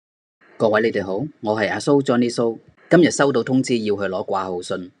各位你哋好，我係阿蘇 Johnny蘇。今日收到通知要去攞掛號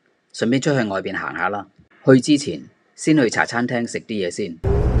信，順便出去外邊行下啦。去之前先去茶餐廳食啲嘢先。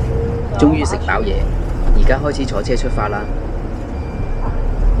終於食飽嘢，而家開始坐車出發啦。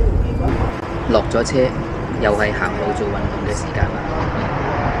落咗車又係行路做運動嘅時間啦。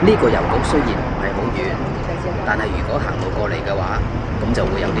呢個郵局雖然唔係好遠，但係如果行路過嚟嘅話，咁就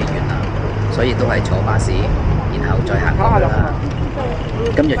會有啲遠啦。所以都係坐巴士，然後再行過去啦。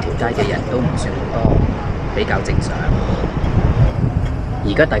今日條街嘅人都唔算好多，比較正常。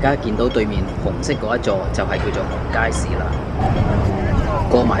而家大家見到對面紅色嗰一座就係叫做紅街市啦。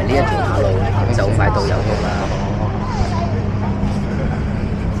過埋呢一條馬路就快到郵局啦。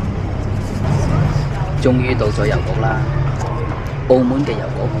終於到咗郵局啦。澳門嘅郵局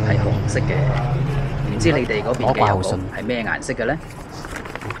係紅色嘅，唔知你哋嗰邊嘅郵局係咩顏色嘅呢？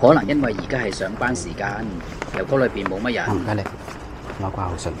可能因為而家係上班時間，郵局裏邊冇乜人。唔該你攞掛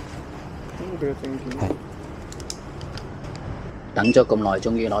號信。係。等咗咁耐，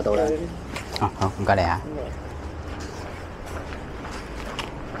終於攞到啦。好，唔該你啊。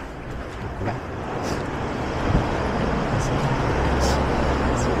唔該。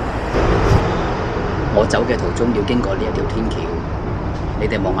我走嘅途中要經過呢一條天橋，你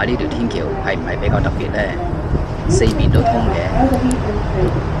哋望下呢條天橋係唔係比較特別呢？四面都通嘅。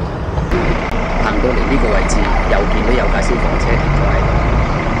行到嚟呢個位置，又見到有架消防車停咗喺度。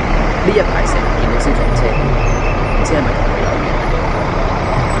呢一排成日見到消防車，唔知係咪同佢有緣，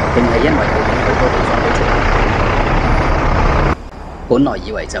定係因為澳門好多地方都出現。本來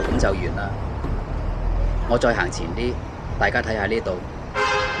以為就咁就完啦。我再行前啲，大家睇下呢度，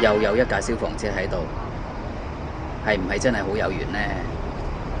又有一架消防車喺度，係唔係真係好有緣呢？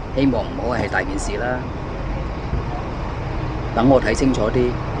希望唔好係大件事啦。等我睇清楚啲，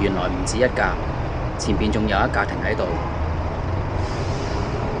原來唔止一架，前邊仲有一架停喺度。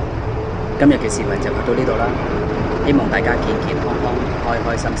今日嘅視頻就拍到呢度啦，希望大家健健康康、開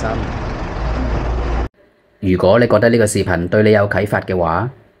開心心。如果你覺得呢個視頻對你有啟發嘅話，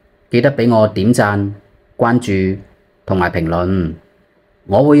記得俾我點讚、關注同埋評論，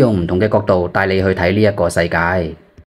我會用唔同嘅角度帶你去睇呢一個世界。